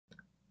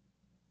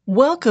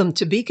Welcome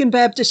to Beacon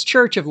Baptist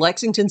Church of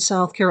Lexington,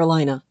 South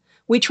Carolina.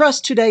 We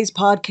trust today's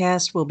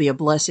podcast will be a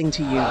blessing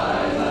to you.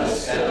 I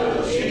must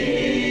tell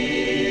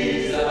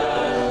Jesus.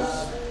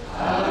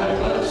 I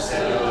must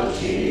tell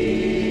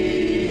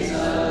Jesus.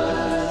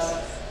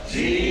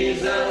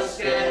 Jesus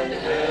can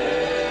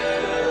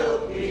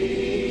help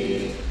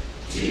me.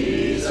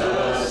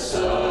 Jesus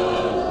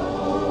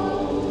alone.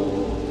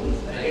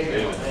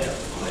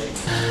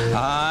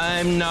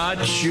 I'm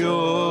not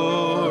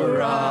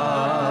sure of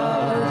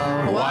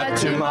what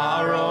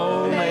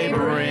tomorrow may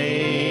bring.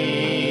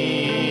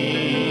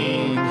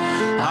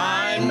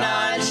 I'm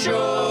not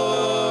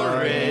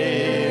sure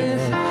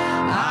if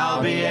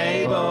I'll be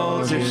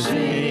able to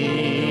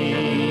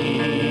sing.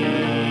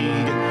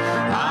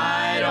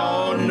 I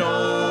don't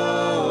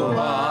know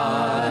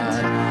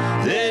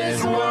what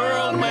this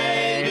world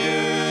may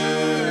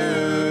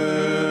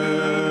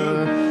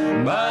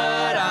do,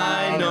 but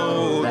I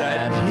know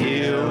that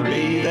He'll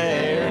be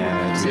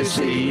there to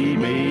see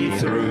me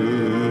through.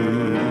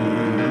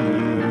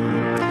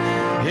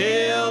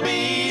 He'll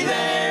be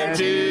there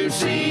to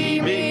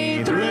see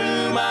me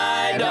through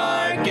my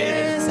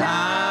darkest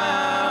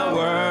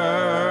hour.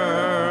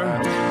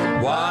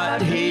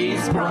 What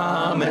He's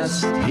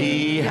promised,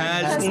 He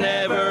has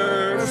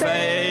never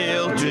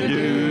failed to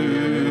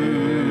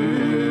do.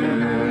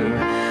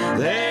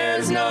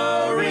 There's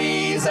no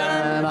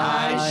reason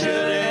I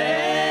should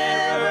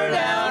ever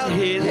doubt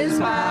His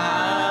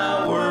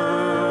power.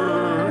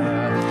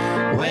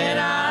 When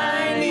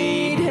I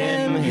need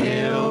Him,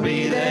 He'll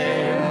be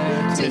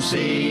there to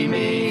see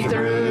me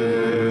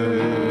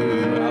through.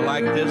 I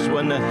like this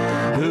one.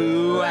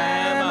 Who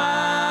am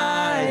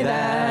I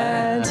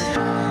that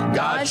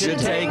God should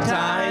take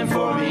time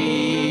for me?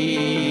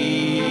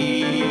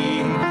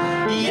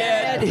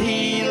 Yet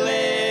He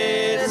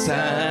listens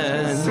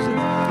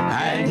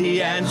and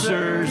He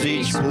answers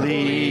each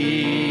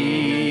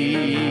plea.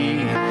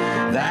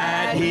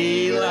 That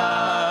He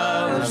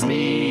loves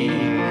me,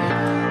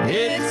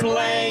 it's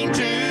plain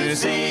to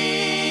see.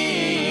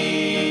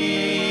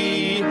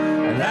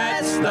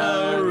 That's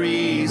the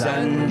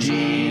reason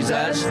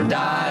Jesus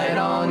died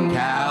on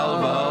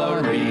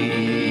Calvary.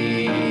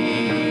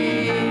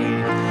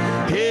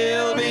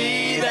 He'll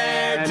be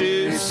there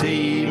to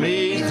see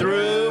me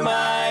through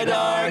my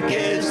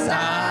darkest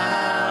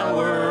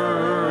hour.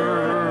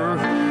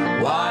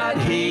 What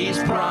He's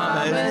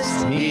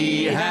promised,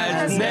 He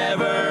has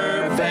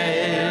never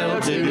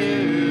failed to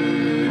do.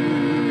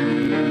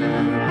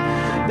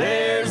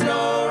 There's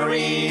no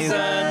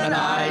reason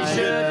I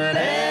should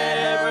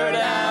ever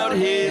doubt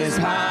His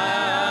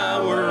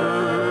power.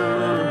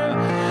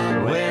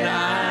 When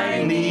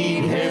I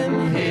need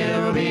Him,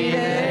 He'll be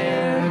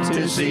there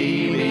to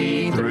see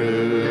me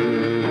through.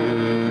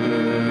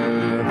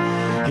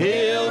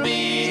 He'll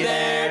be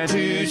there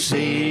to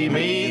see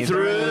me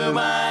through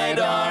my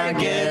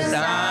darkest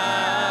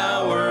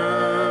hour.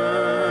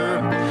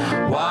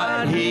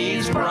 What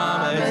He's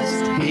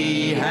promised,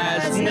 He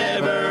has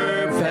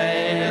never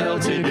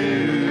failed to do.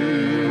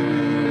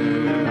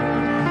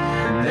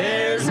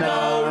 There's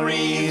no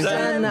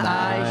reason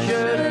I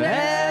should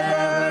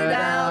ever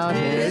doubt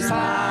His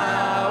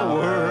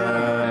power.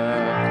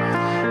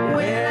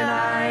 When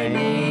I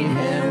need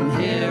Him,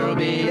 He'll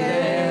be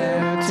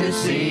there to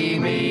see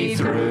me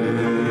through.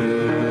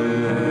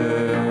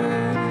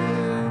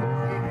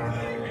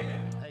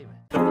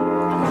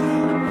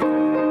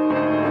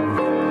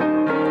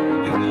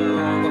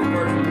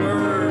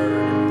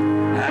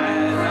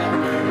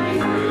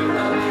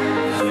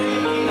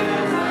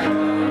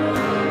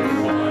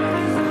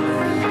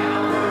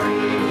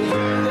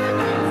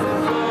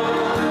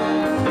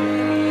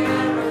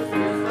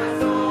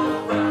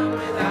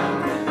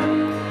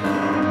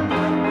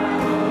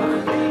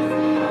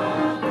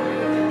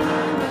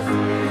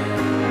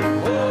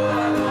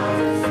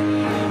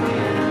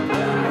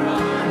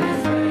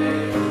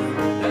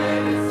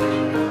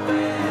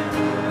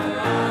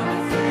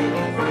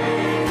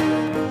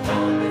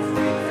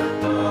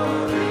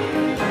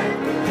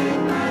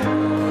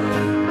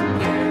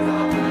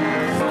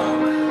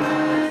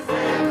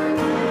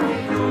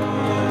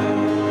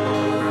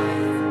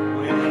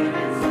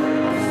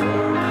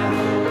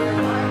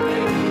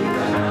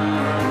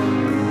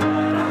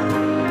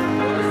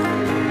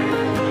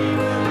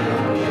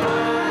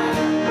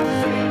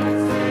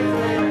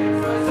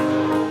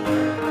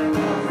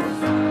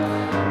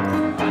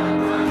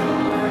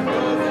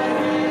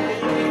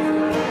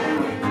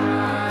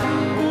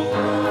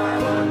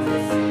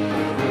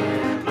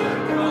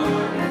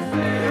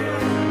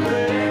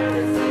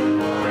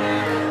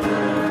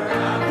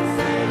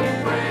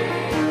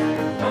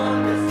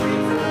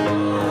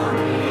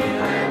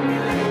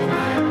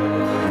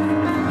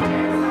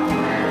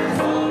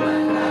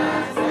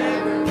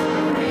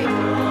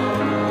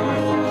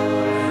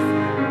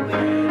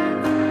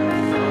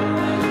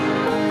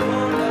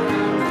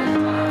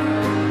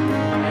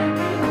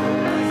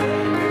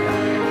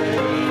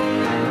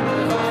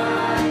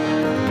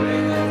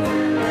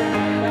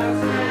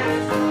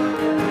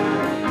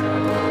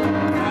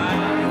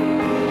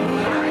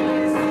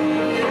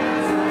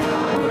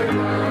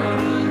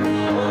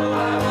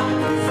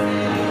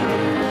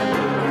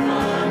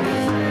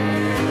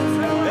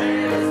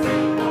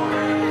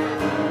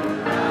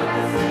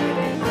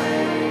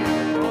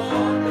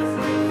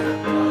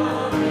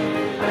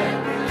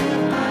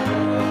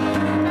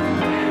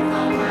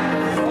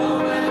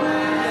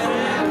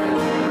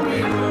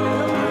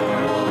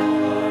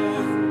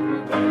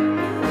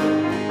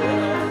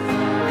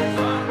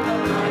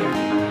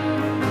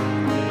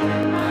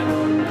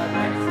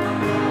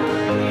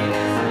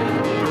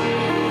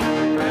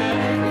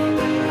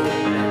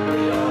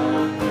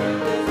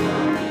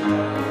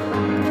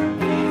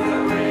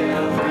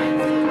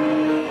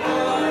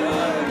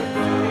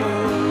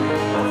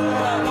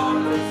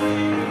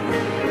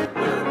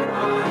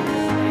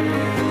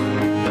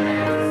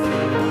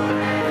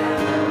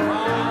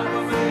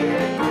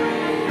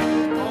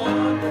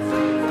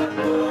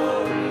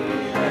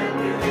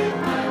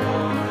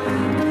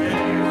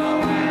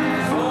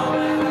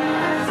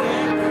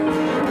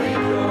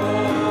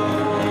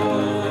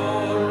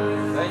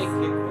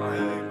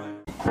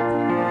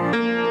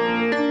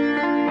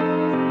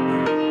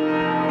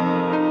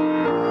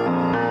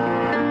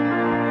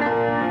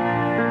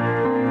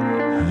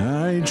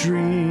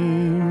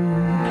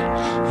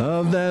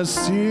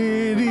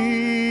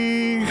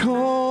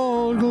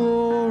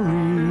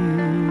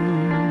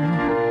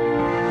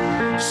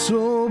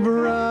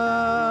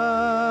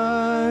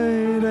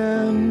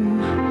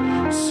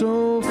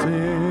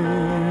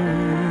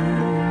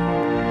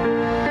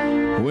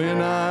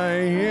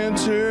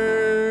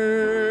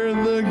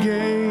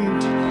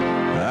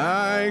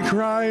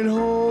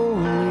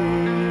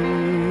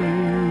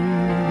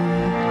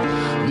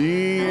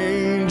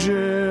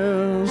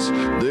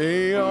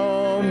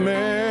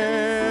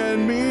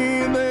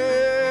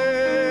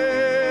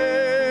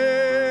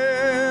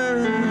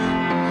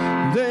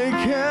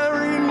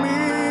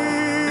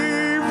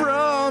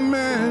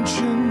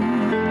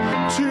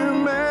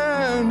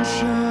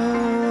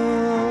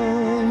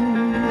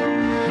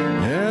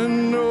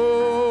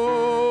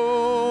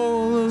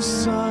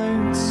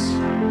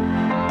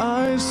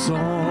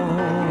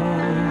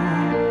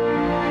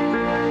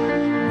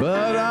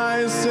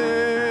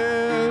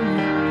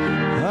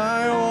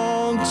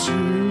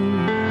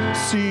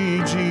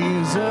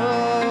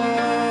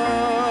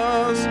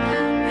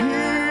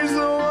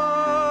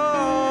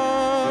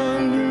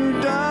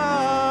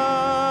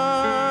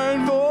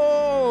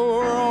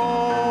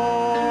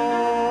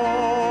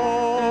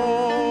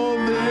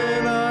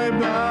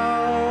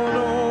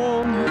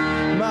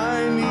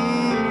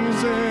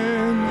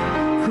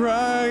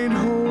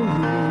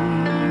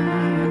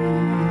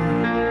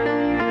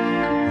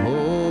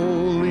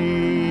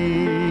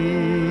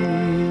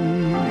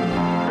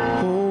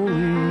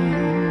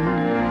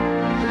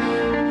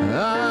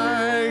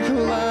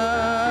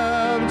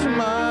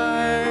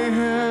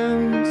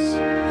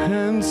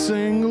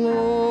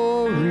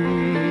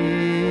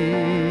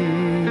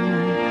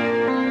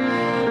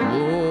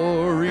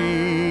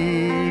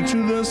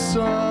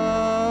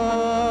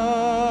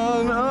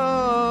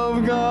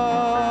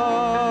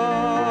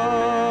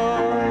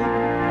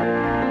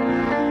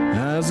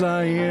 as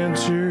I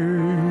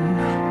entered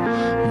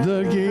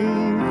the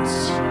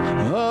gates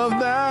of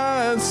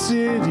that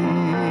city.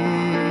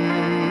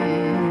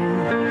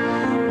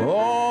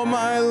 All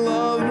my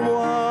loved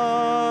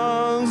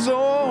ones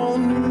all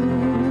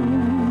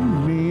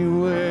knew me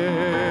well.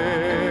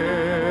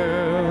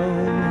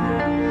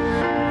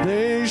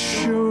 They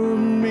showed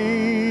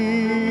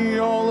me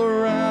all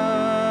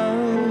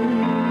around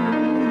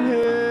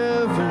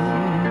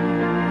heaven.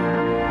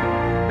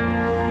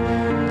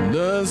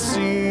 The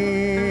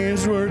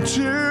scenes were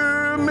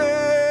too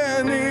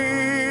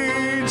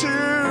many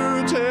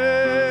to tell.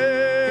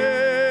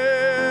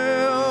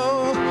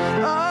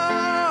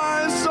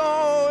 I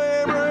saw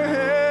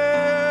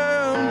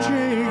Abraham,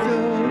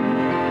 Jacob,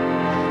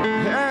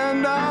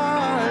 and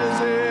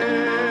Isaac,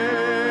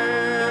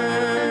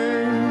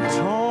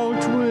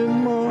 talked with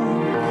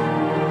Mark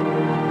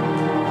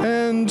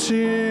and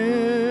Timothy.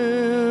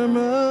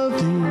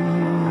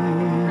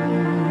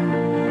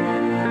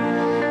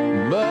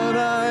 But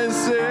I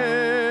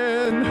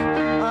said,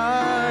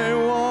 I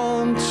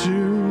want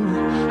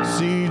to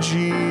see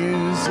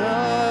Jesus,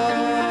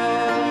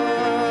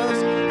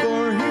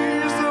 for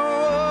he's the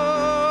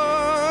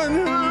one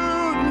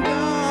who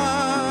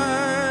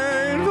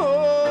died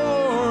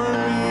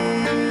for me.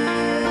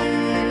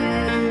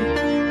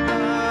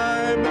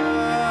 I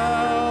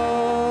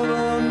bowed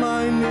on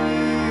my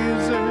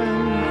knees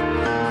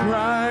and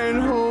cried,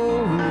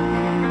 holy,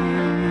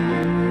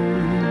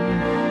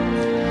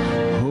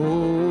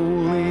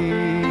 holy,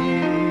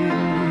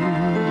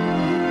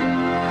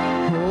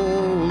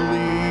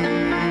 holy.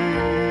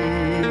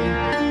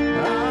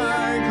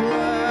 I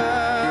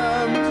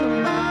clapped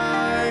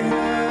my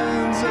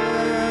hands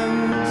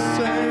and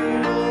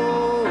sang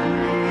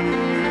glory,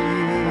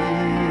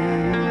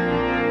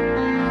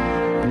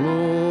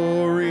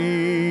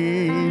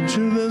 glory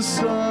to the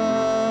Son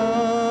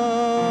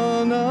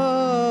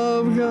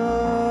of God.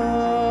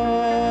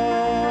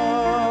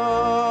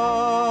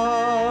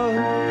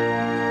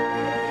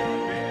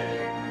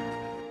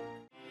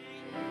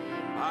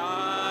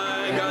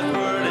 I got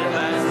word at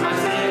last, my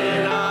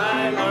sin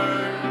I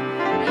learned.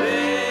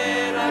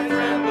 Then I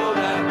trembled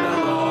at the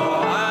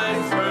law I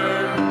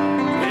spurned.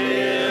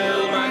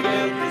 Still my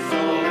guilty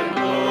soul in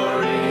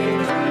glory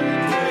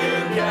turned to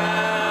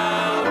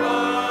Calvary.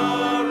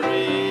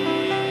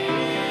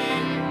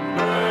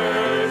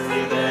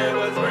 Mercy there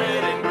was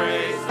great and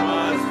grace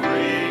was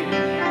free.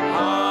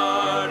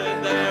 Pardon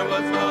there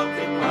was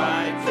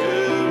multiplied to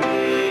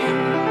me.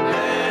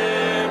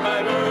 There my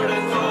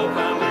burden soul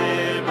found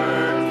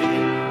liberty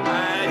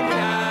at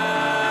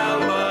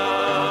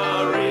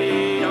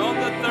Calvary. On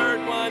the third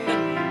one,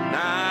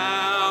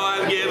 now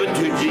I've given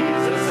to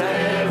Jesus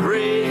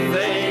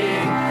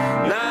everything.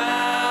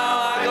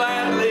 Now I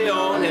gladly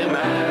own him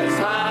as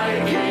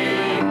my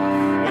king.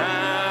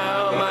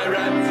 Now my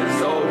raptured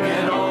soul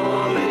can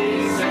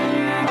only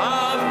sing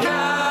of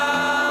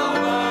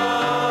Calvary.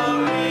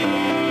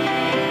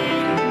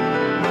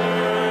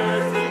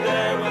 Mercy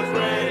there was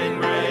great and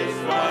grace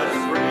was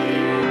free.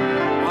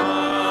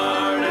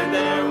 Pardon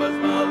there was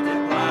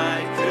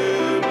multiplied to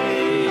me.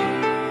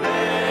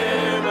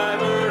 There my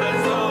burden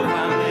soul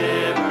found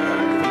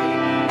liberty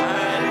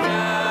at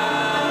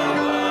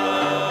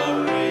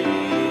Calvary.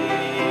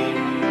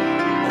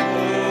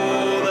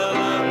 Oh, the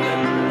love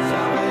that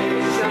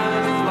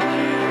salvation's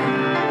plan.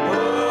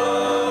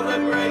 Oh, the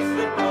grace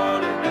that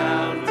brought it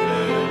down to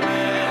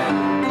man.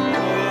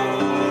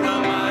 Oh, the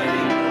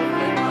mighty love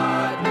that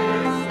God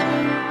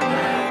displayed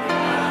at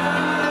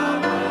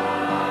Calvary.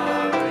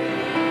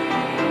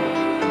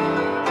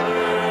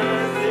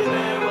 Mercy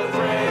there was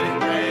great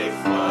and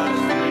grace was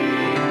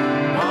free.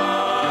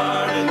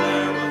 Pardon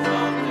there was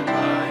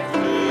multiplied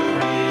to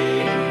me.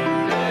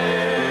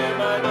 There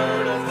my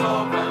burden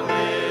soul found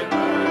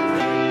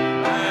liberty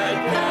at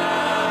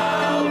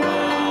Calvary.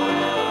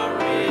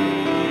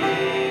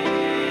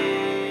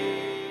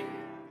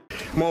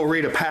 I'm going to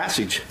read a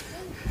passage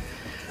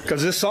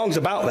because this song's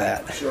about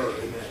that.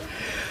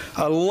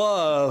 I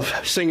love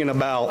singing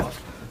about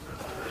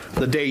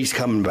the days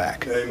coming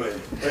back. Amen.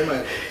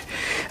 Amen.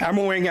 I'm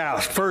going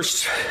out 1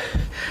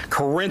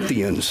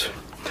 Corinthians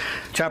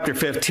chapter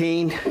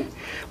 15,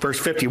 verse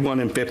 51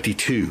 and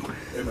 52.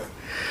 Amen.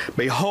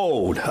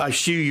 Behold, I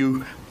shew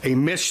you a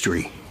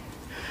mystery.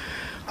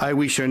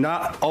 We shall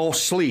not all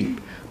sleep,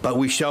 but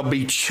we shall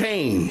be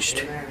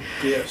changed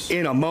Yes.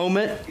 in a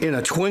moment, in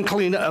a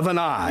twinkling of an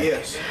eye,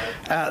 Yes.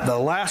 at the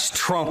last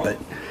trumpet.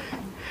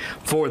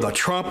 For the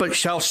trumpet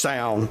shall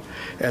sound,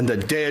 and the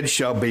dead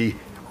shall be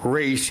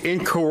raised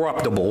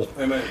incorruptible,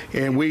 Amen.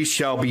 and we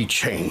shall be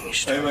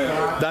changed. Amen.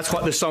 That's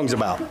what this song's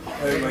about.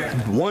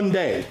 Amen. One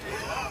day.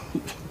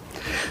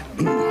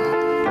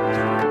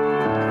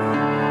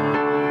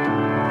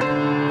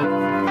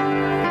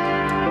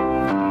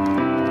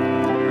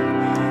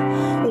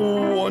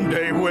 One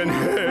day when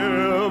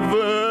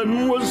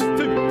heaven was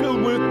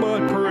filled with my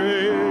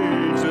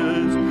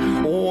praises,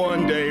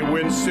 one day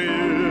when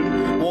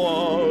sin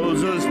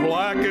was as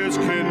black as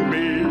can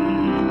be,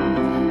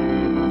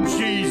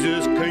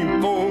 Jesus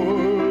came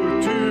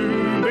forth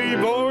to be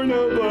born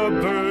of a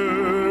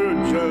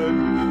virgin.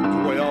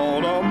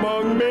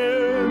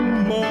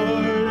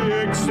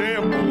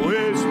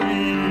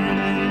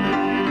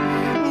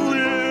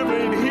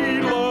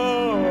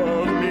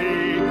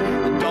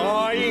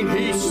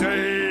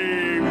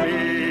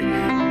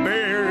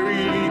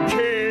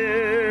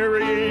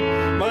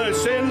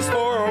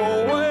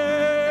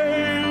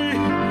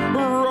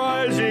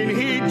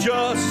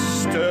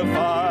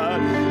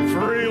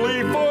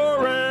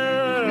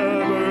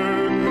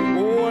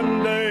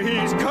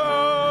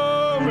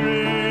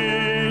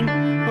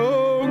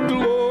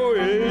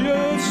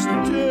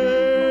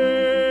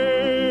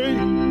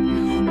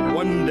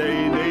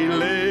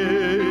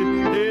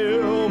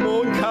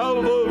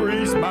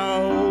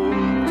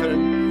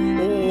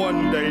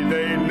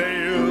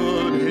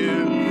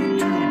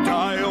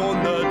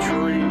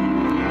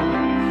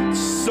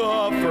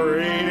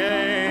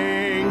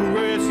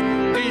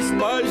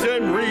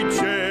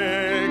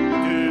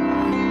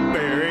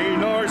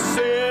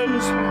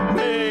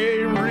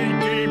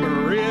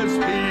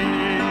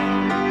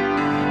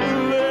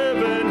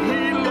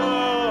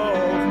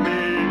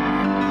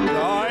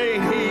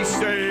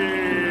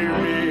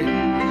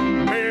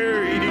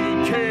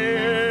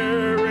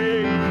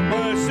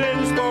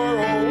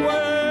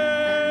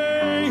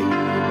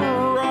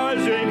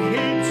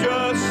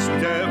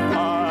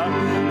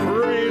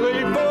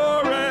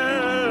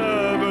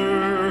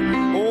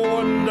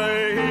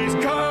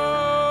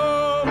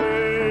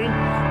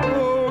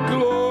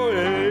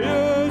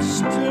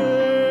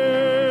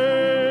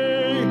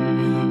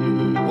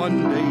 One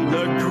day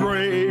the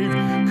grave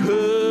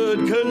could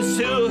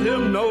conceal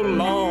him no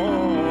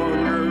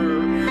longer.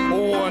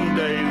 One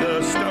day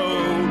the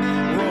stone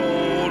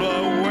rolled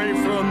away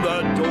from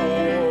the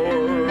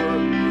door.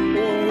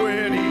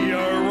 When he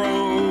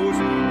arose,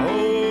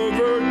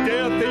 over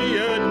death he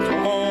had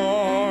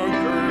conquered.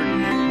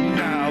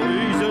 Now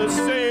he's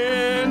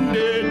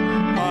ascended,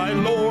 my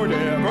Lord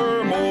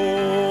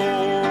evermore.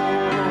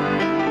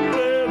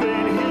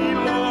 Living he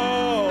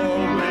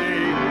loved me,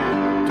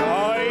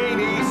 dying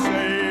he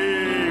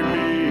saved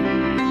me,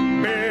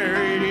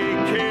 buried he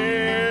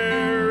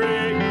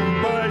carried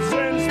my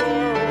sins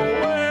far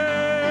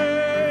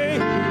away,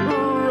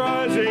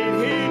 rising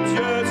he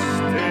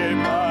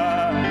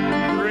justified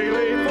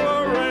freely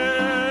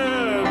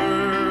forever.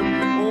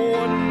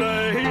 One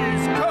day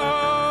he's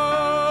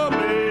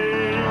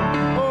coming,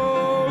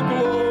 oh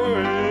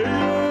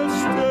glorious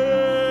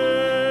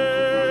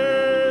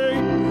day.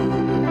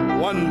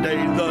 One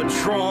day the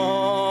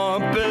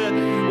trumpet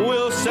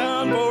will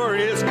sound for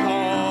his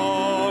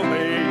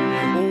coming.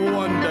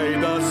 One day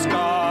the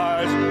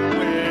skies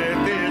with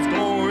his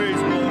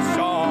glories will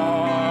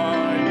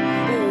shine.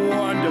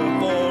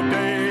 Wonderful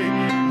day,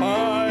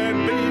 my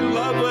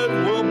beloved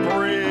will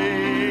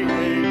bring.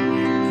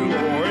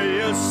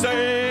 Glorious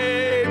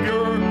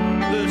Savior,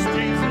 this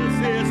Jesus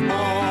is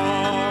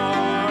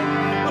mine.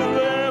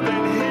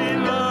 Living he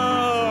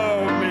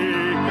loved me,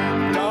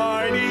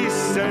 died he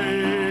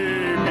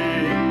saved me,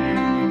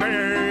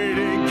 buried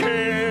he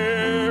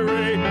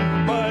carried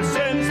my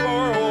sins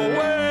far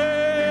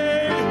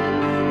away,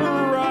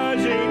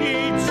 rising he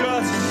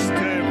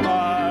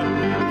justified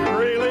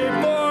freely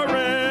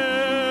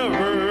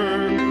forever.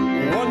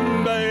 One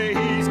day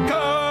he's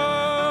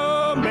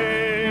coming,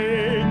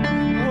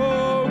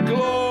 oh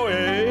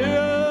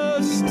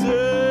glorious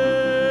day.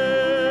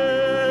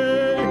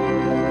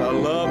 I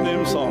love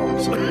them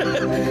songs.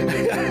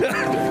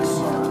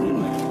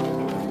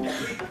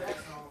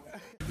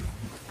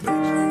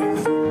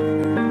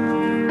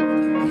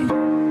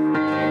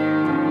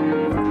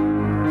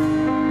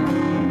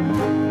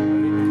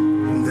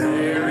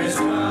 There is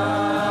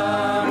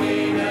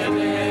coming a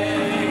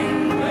day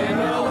when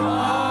no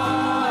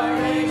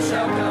heartache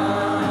shall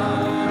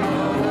come.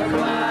 No more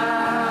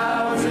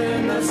clouds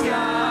in the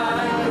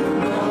sky,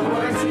 no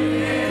more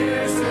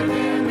tears to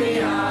dim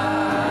the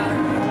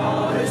eye.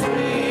 All is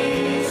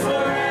peace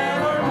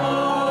forevermore,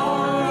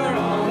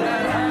 all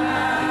that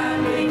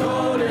happy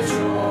golden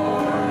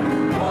shore.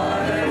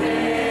 What a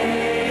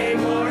day,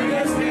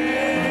 glorious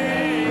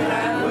day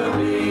that will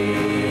be.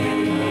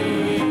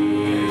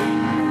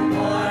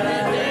 What a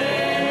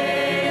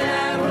day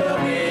that will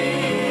be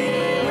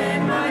when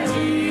my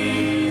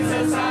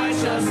Jesus I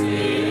shall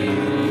see,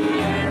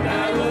 and I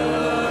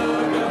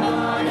look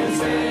upon his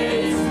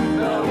face,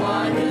 the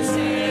one who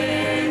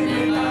saved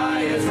me by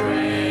his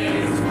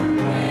grace.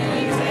 When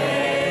he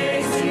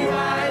takes me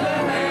by the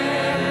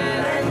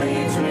hand and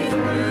leads me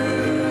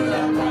through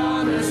the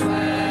promised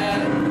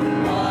land.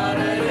 What a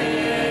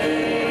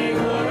day,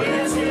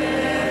 glorious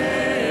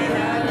day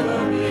that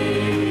will be.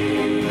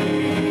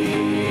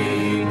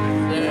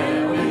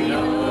 There will be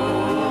no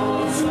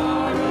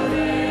sorrow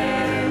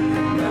there,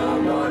 no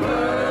more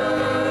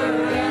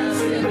burdens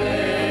to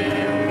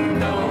bear,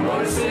 no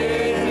more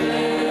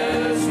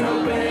sickness, no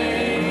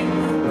pain,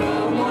 no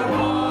more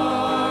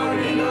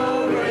mourning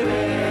over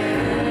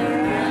there.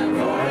 And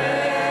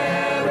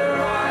forever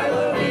I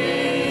will be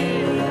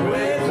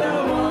with the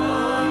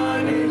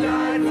one who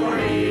died for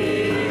me.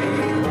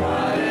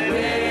 What a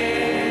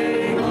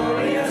day,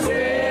 glorious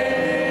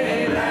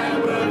day that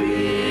will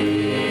be.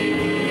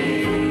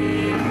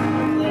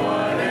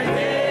 What a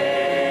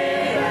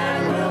day that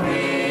will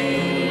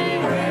be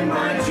when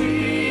my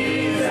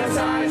Jesus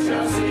I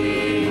shall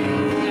see,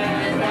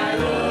 and I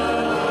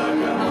look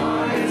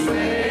upon his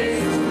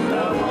face,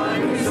 the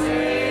one who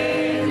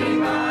saved me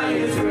by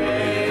his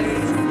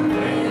grace.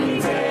 When he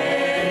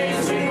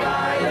takes me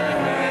by the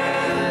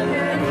hand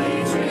and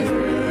leads me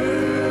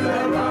through the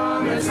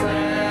promised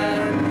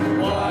land.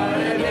 What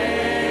a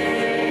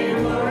day,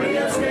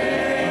 glorious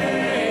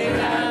day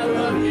that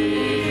will be.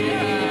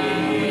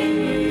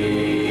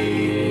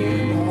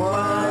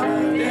 What a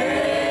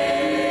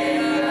day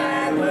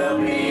that will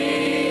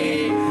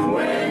be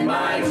when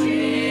my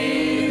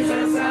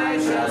Jesus I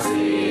shall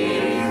see,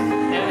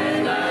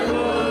 and I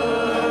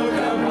look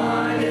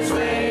upon his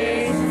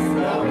face,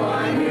 the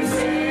one who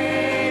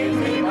saved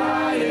me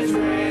by his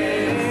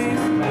grace.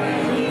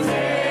 When he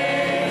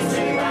takes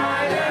me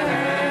by the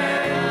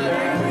hand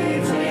and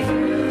leads me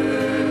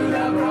through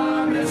the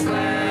promised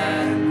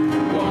land.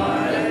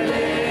 What a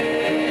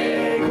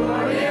day,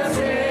 glorious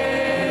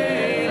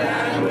day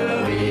that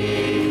will be.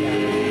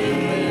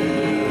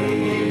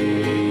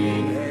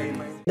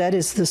 That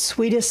is the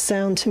sweetest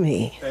sound to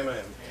me,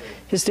 Amen.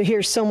 is to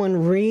hear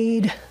someone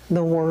read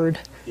the word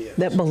Yes.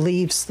 that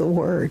believes the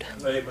word,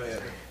 Amen.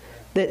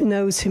 that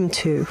knows him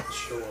too,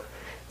 Sure.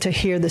 to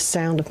hear the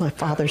sound of my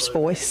Father's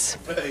voice.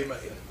 Amen.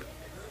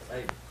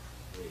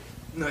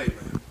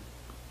 Amen.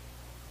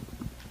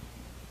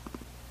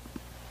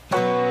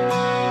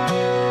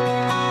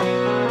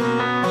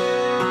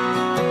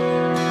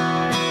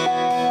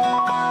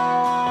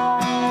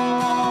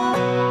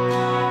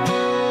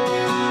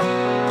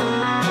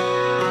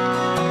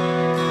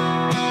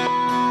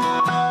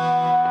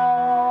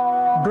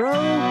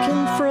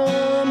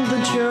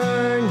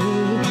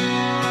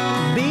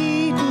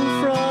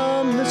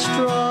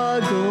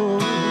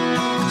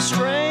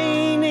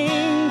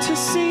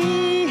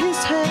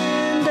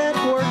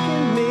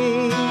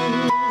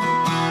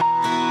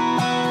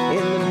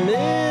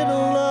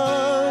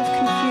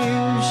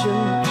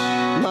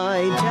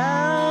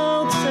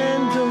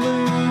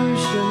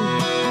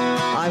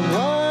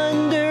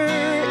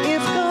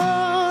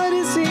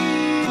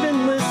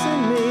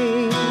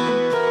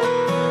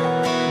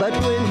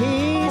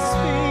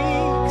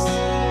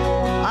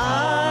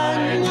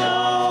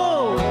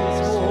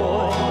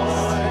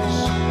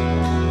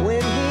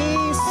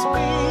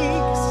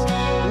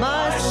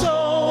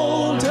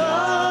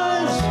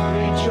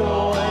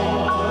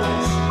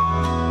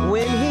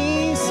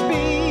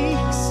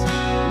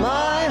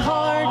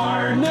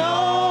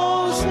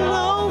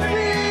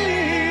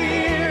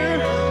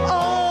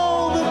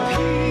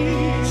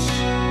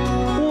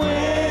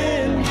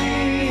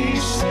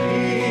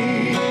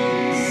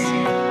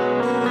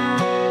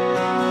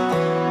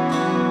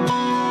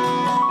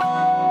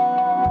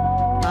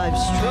 I've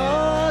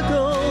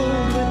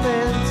struggled with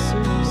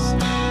answers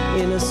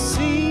in a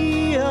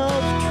sea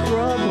of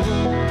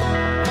trouble,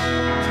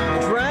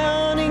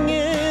 drowning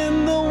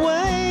in the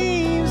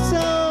waves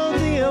of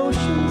the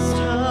ocean's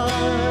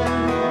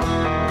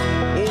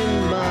tide.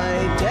 In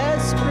my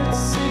desperate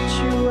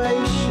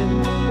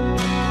situation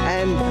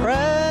and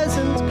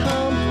present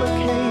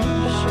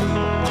complication,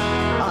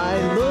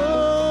 I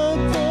look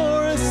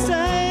for a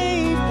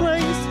safe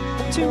place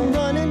to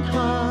run and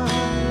hide.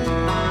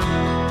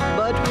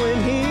 But when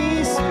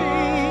he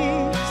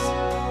speaks,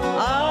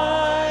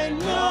 I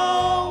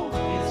know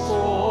his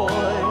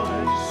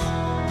voice.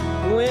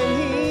 When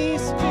he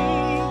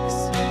speaks,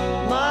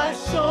 my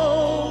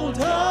soul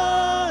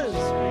does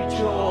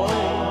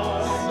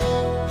rejoice.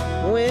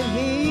 When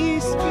he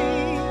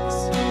speaks,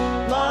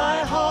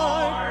 my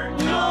heart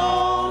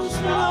knows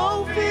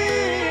no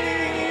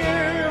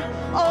fear.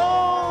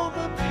 Oh,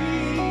 the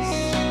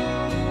peace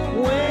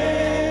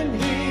when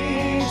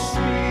he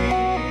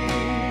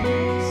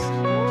speaks.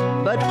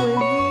 But when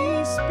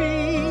he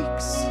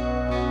speaks,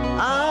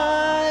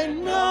 I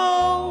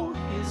know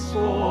his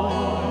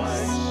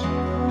voice.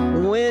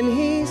 When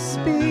he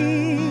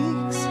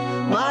speaks,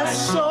 my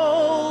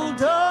soul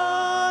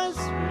does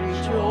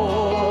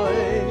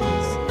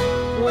rejoice.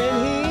 When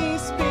he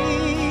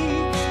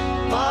speaks,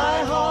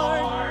 my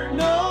heart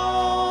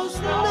knows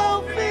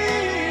no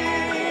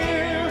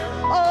fear.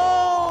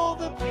 Oh,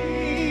 the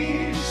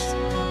peace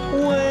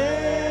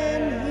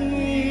when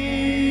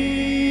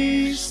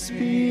he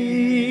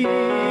speaks.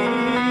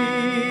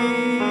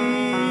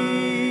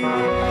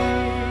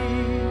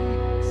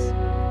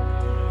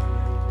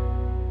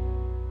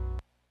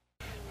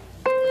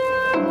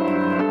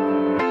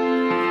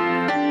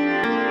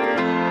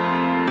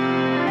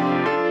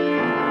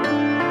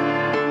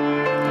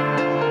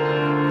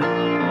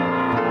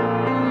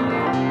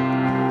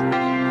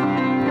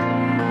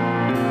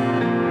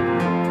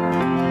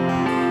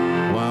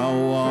 While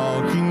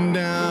walking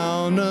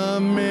down a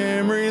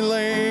memory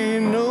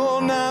lane, oh,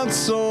 not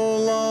so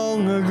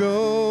long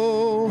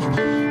ago,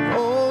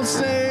 old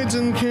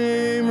Satan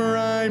came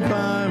right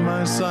by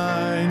my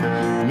side,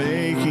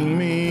 making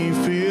me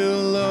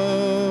feel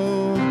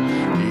low.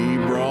 He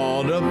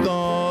brought up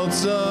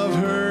thoughts of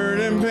hurt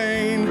and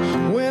pain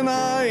when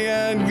I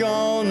had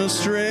gone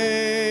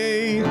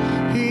astray.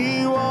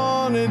 He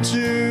wanted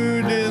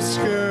to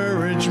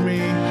discourage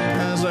me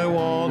as I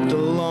walked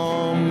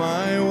along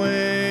my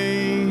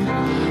way.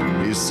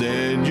 He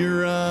said,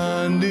 "You're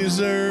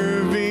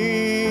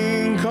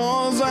undeserving,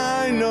 'cause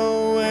I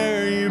know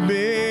where you've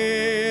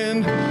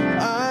been.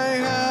 I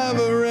have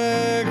a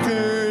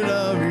record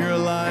of your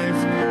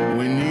life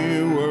when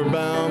you were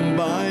bound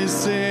by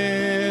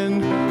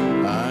sin.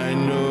 I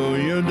know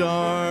your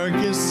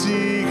darkest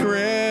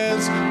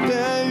secrets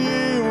that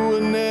you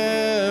would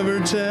never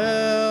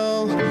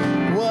tell.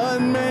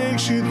 What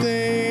makes you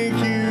think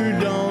you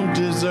don't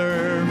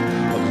deserve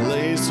a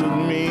place with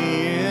me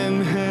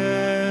in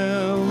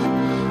hell?"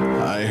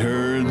 I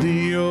heard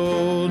the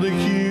old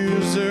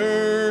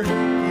accuser,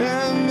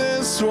 and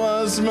this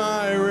was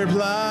my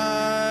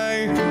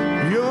reply: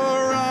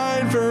 "You're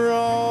right for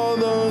all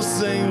those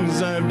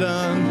things I've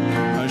done.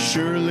 I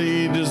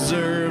surely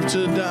deserve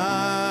to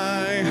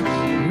die.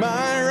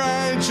 My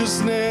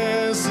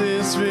righteousness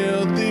is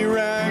filthy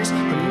rags,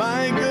 and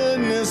my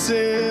goodness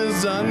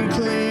is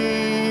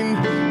unclean.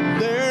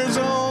 There's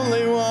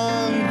only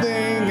one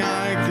thing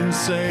I can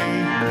say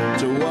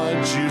to what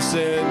you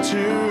said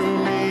to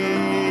me.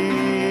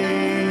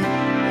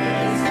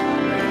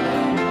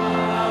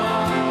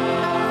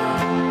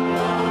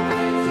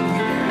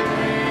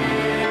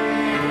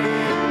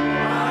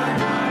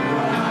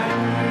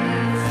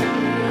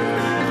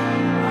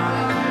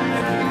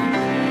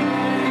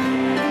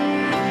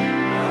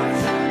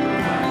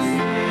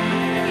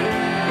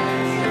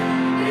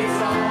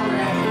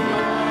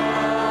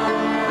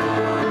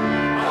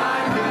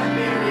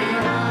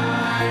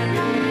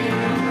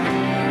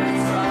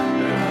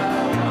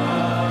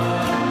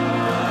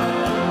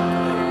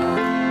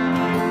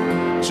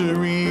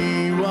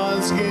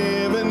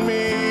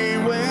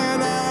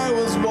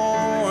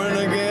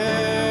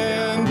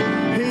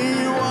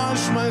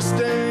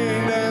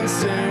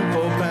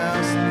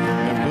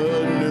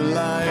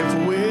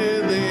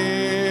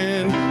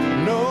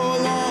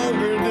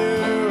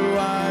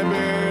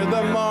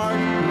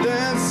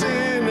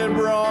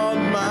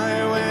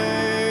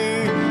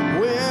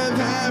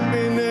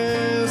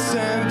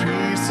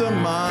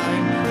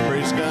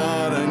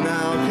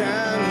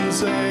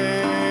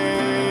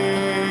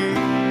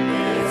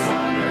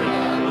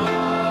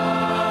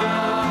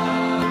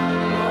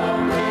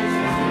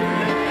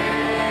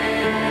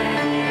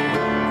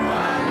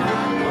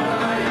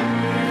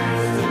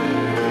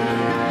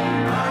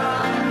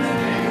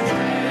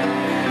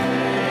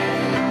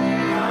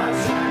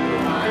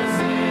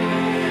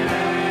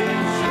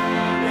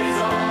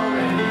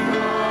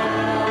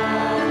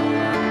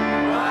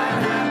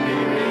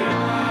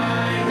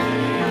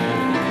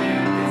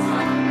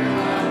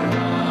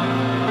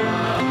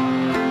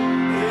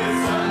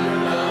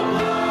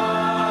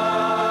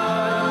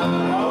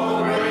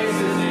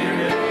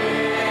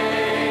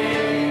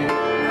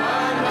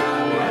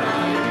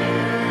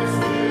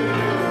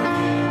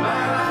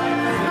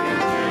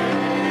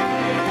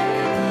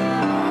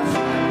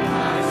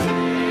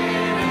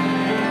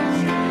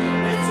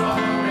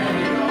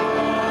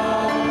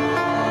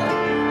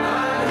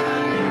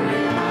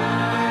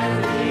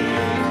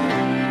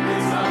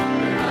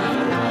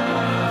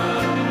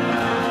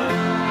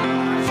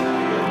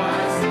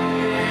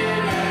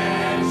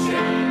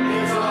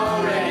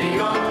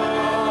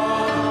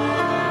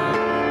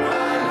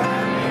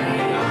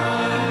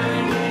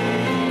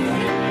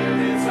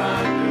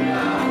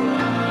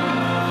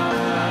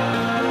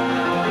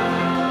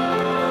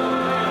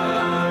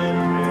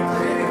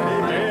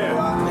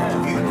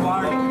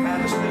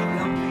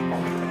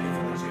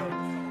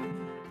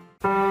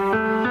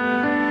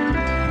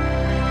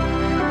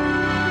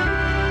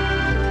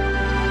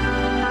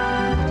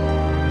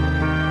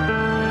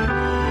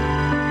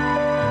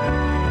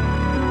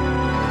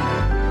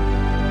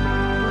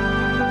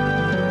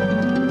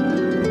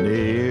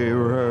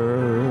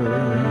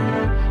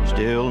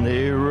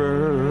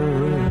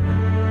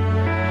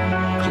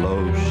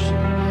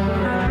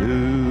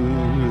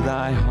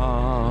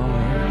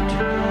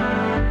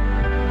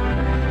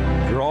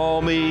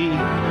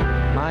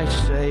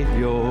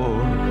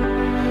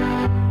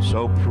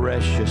 so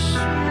precious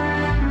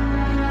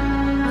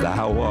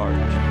thou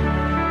art.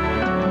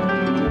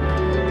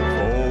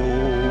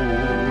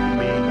 Fold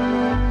me,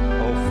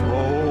 oh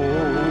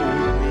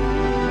fold me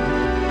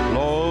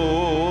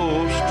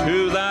close to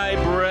thy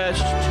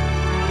breast.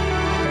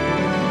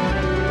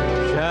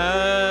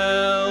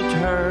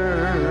 Shelter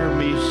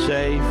me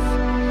safe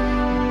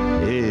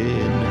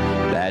in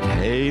that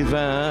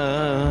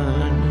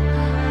haven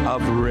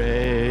of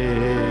rest.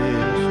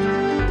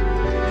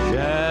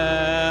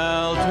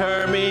 Shelter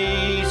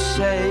me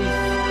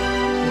safe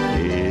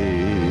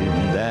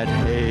in that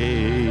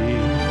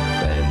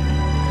haven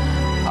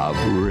of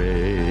rest.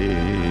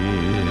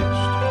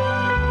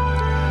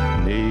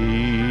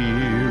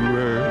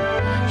 Nearer,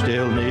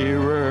 still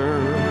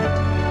nearer,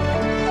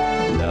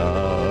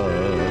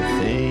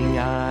 nothing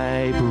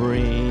I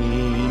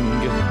bring,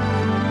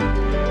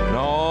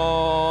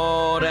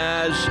 not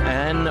as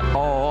an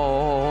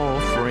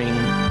offering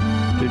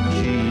to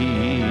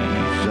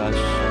Jesus,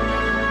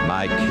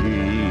 my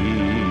King.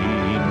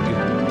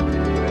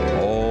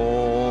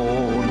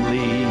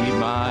 Only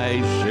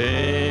my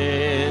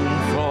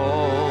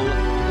sinful,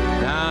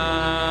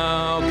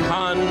 now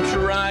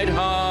contrite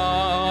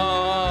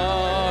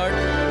heart,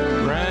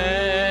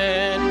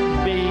 grant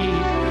me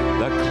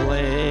the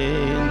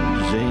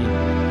cleansing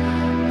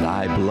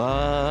thy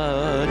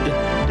blood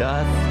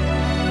doth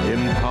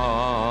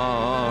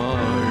impart.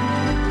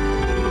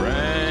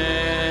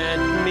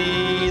 Grant me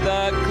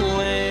the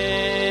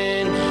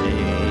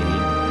cleansing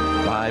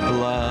thy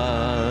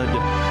blood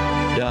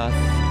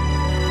doth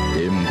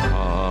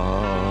impart.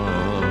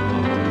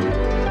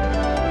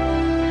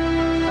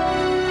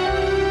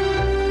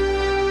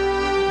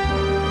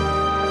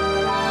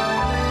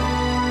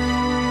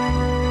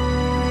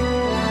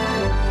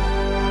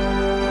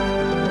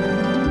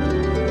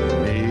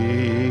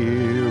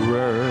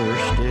 Nearer,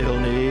 still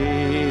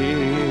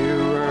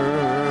nearer,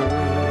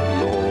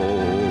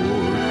 Lord,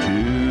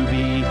 to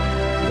be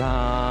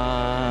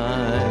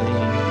thine.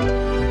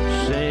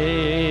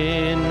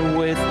 Sin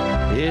with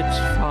its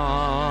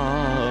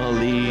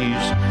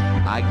follies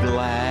I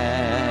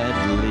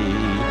gladly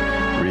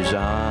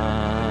resign.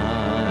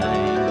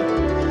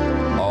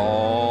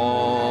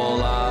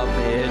 All of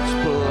its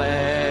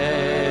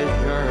pleasures,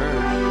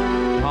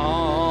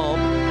 pomp,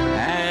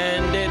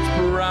 and its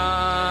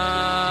pride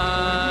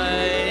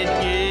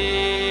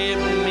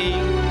give me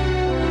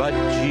but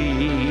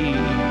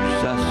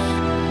Jesus,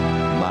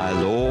 my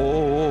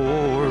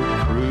Lord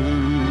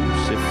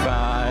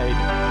crucified.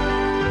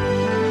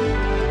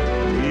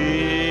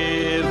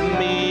 Give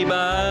me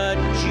but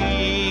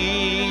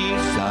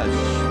Jesus,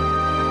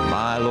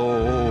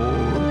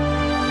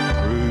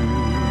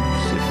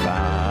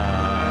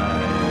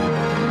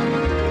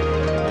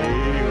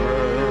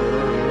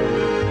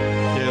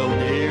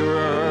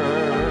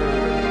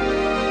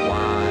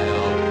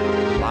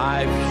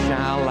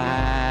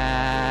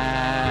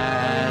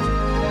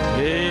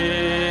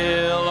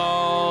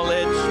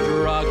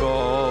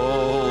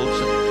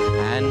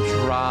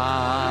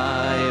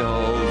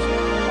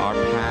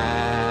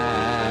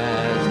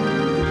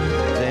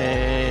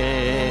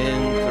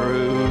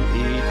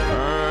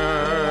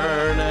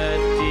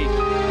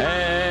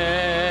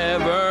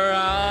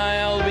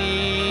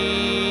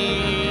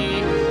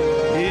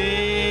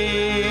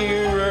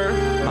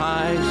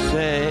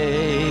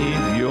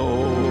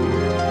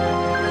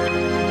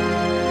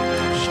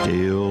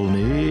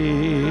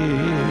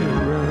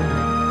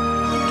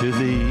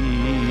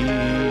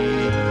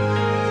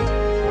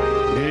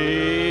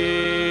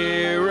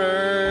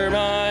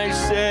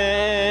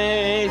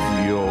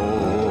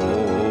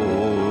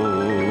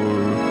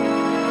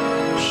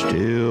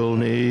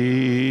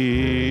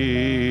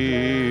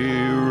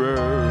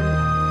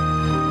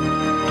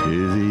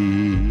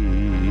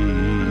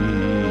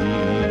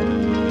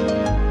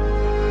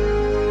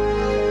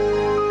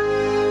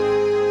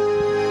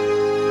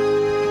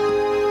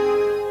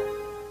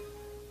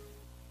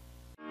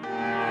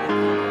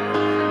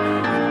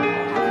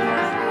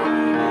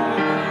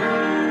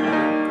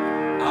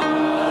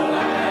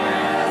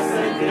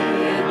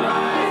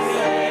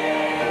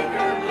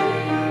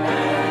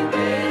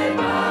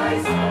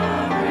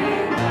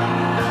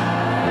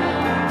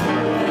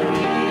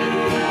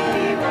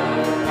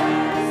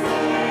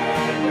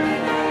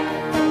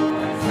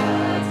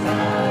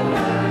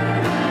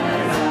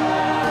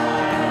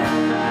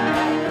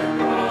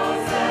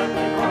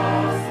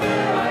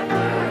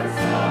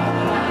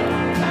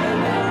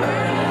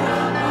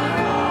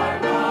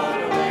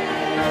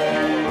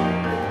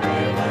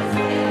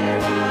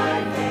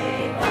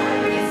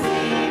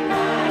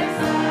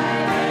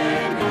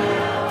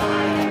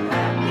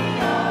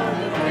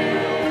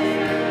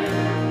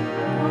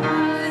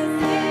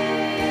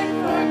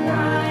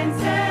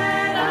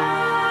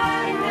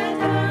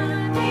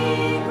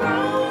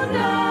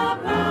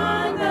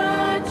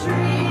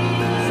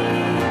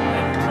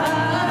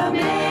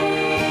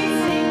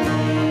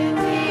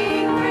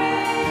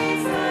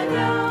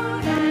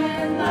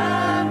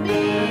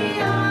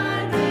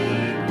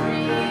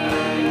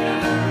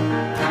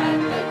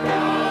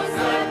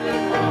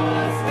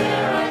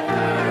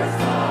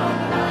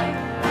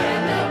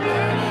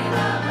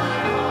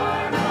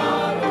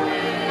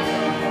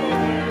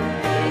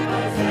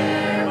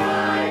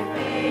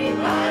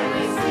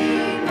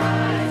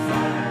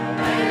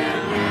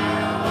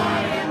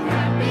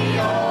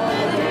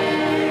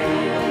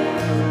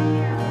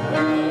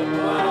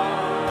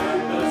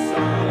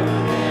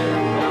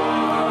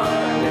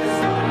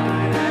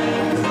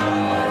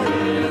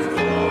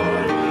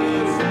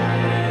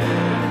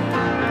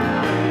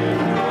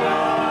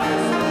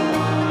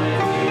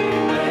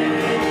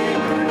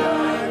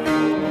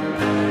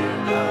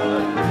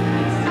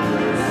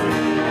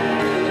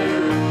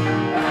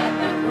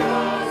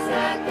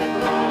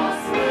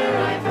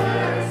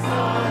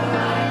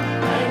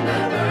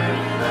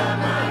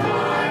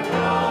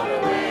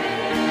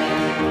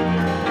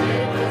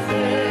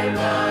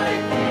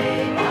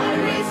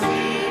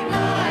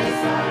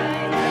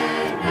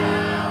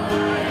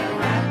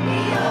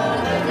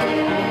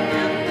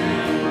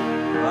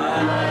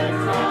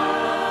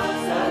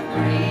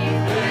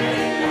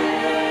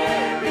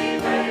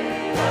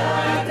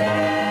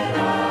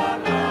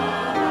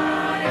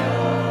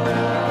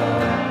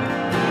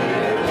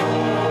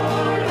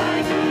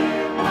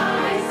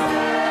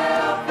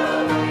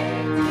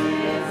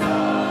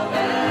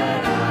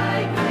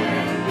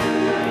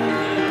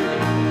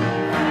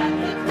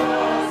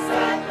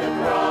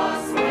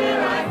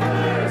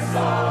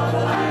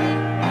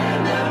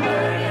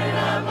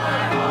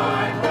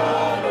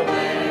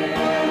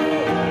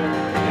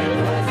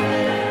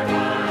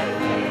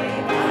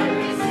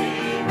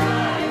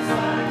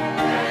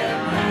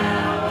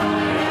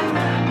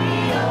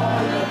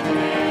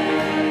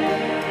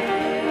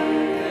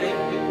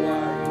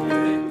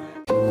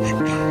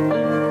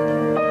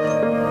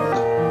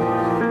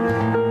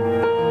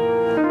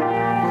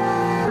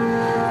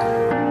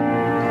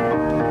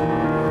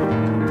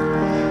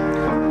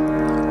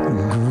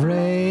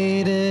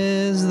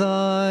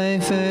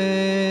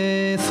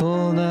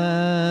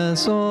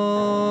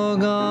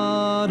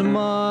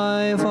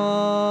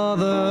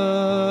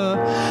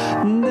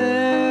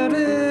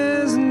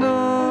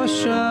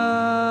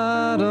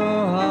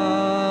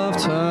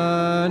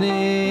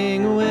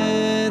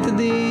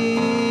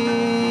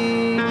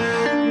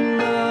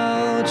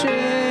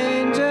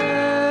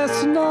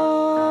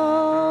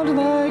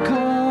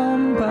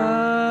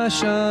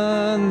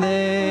 salvation,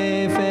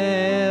 they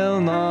fail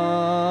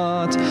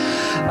not.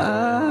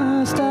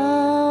 As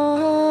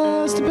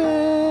thou hast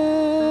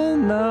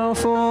been, thou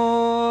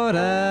forever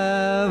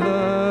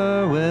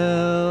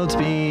wilt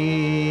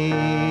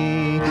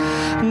be.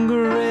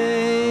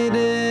 Great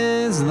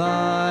is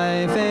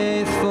thy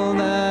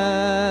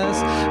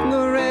faithfulness,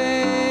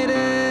 great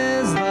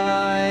is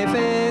thy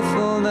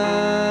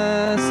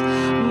faithfulness.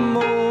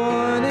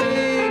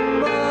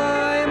 Morning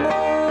by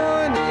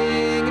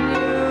morning,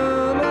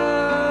 new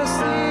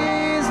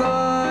mercies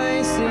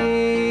I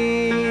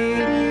see.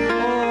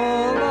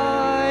 All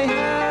I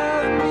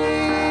have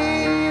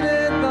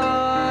needed,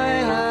 thy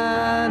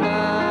hand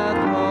hath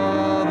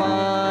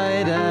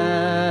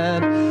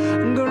provided.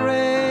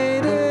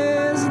 Great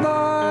is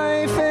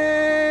thy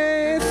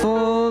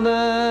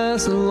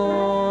faithfulness,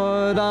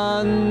 Lord,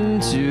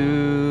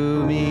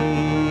 unto me.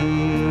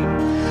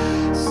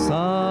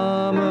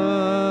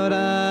 Summer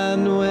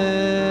and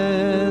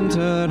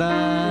winter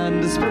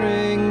and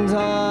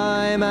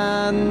springtime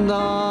and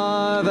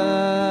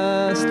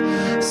harvest,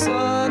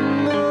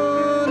 sun,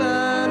 moon,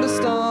 and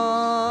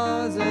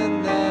stars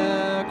in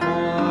their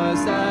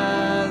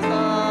courses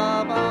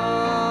above,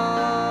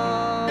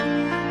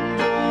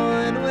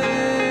 join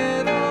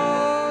with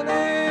all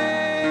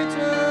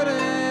nature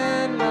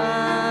in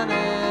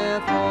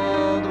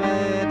manifold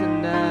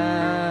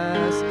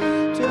witness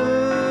to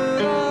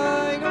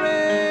thy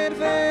great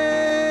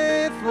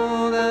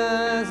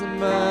faithfulness,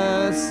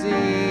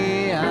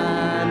 mercy,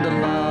 and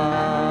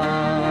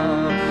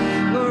love.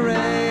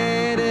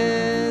 Great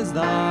is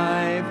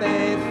thy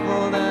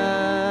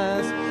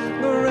faithfulness,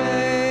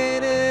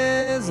 great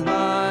is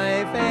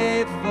thy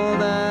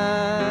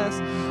faithfulness.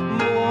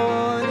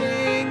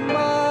 Morning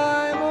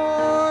by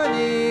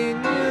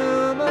morning,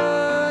 new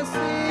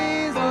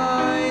mercies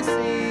I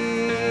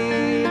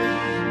see.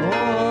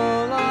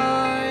 All I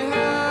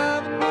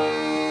have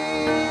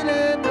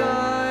needed,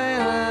 thy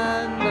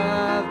hand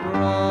hath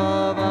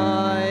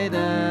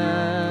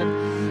provided.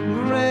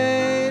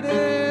 Great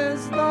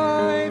is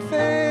thy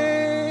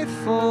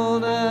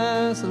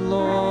faithfulness,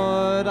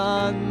 Lord,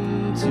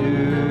 unto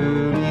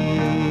me.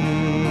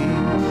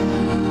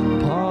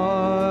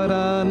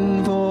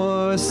 Pardon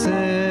for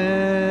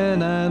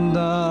sin and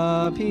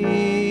a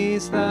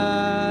peace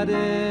that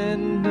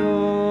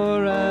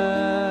endureth,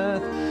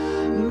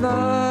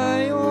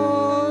 thy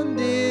own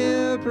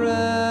dear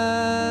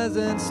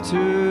presence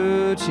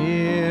to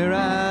cheer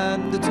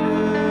and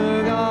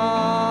to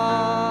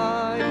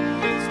guide,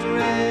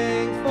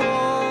 strength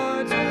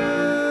for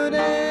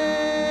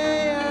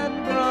today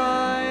and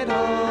bright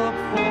hope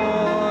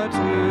for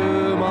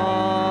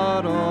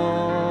tomorrow.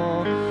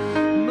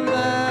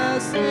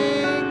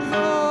 Blessings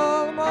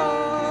all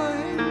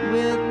mine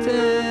with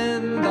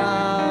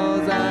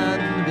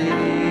 10,000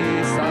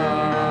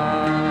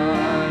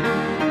 beside.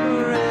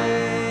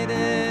 Great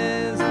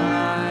is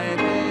thy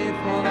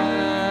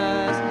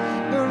faithfulness,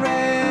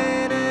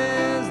 great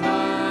is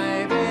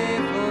thy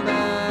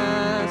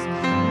faithfulness.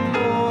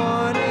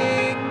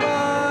 Morning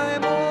by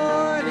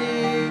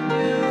morning,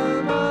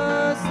 new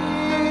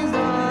mercies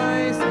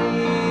I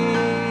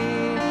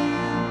see.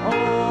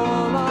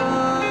 All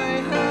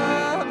I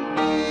have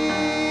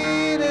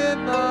needed,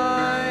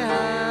 thy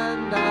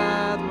hand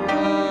hath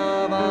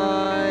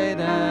provided.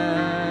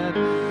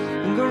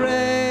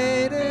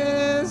 Great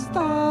is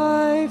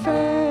thy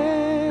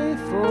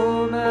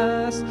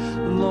faithfulness,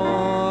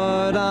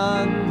 Lord,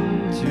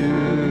 unto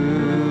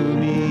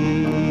me.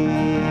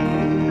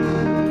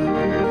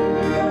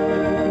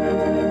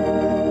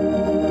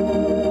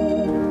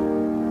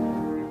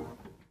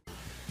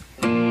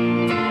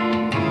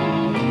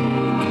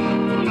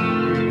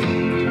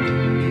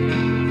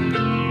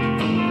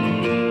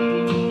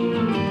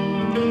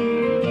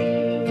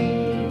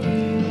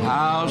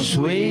 How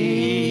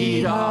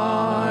sweet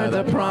are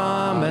the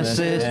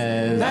promises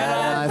that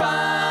I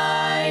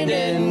find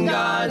in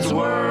God's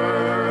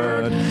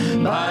Word,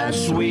 but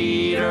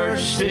sweeter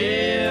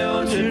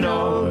still to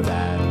know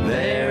that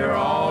they're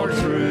all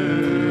true.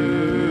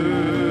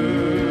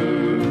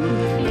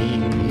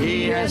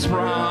 He has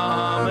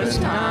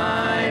promised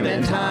time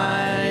and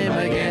time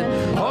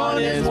again,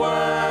 on His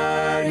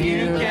Word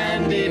you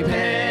can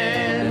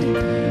depend.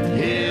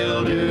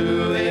 He'll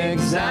do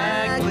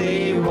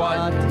exactly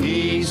what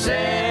He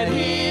said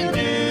He'd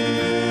do.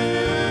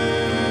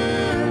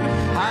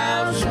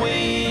 How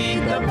sweet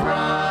the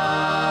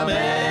promise,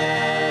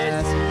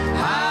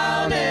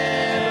 I'll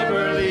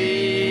never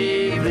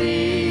leave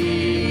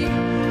thee.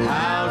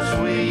 How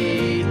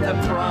sweet the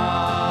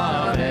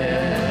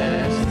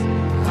promise,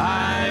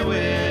 I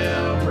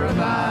will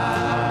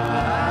provide.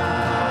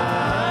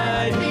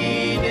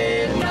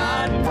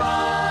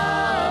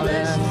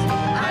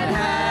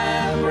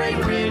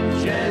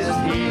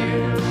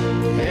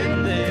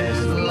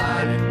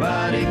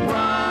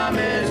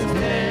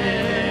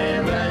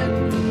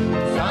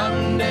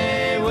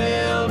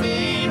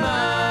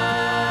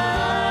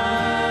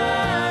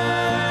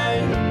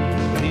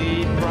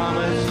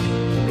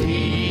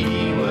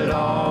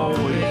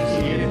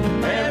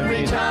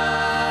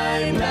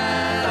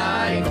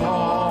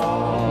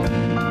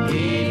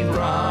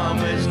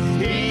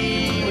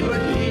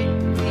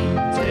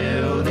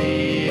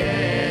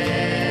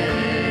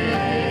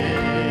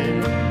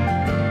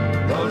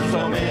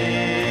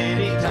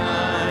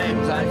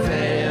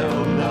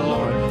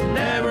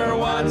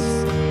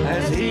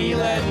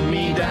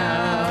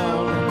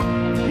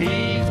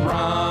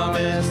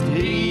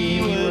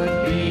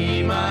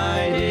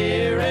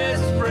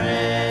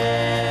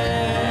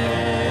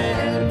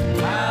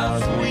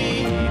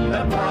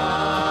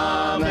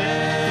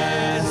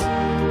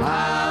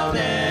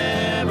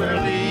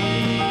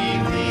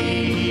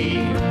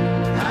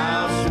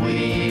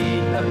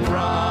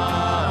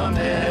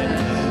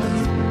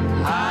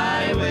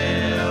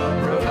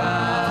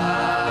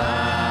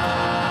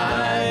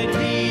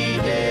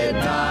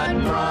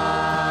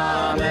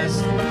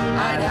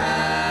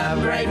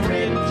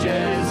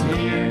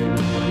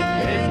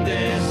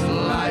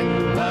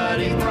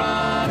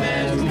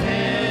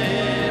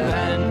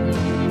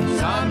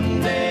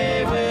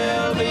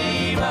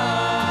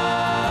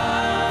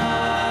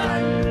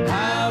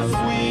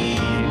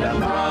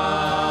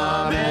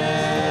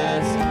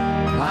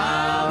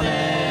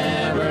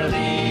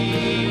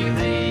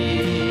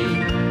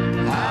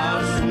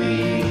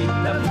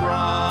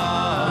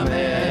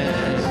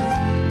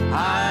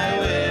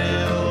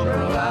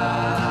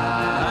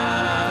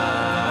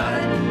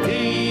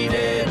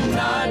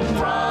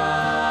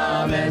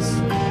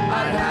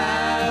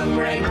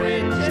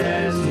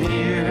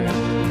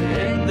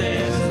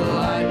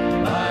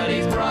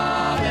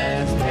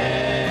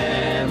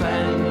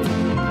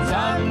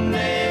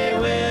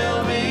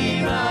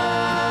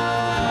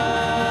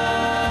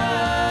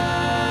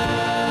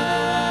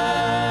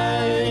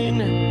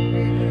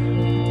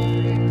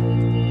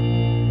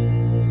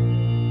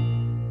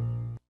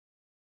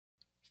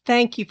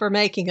 Thank you for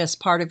making us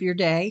part of your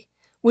day.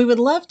 We would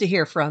love to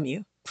hear from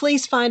you.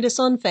 Please find us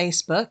on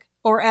Facebook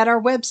or at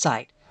our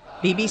website,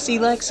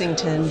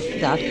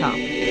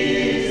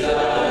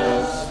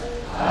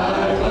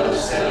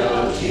 bbclexington.com.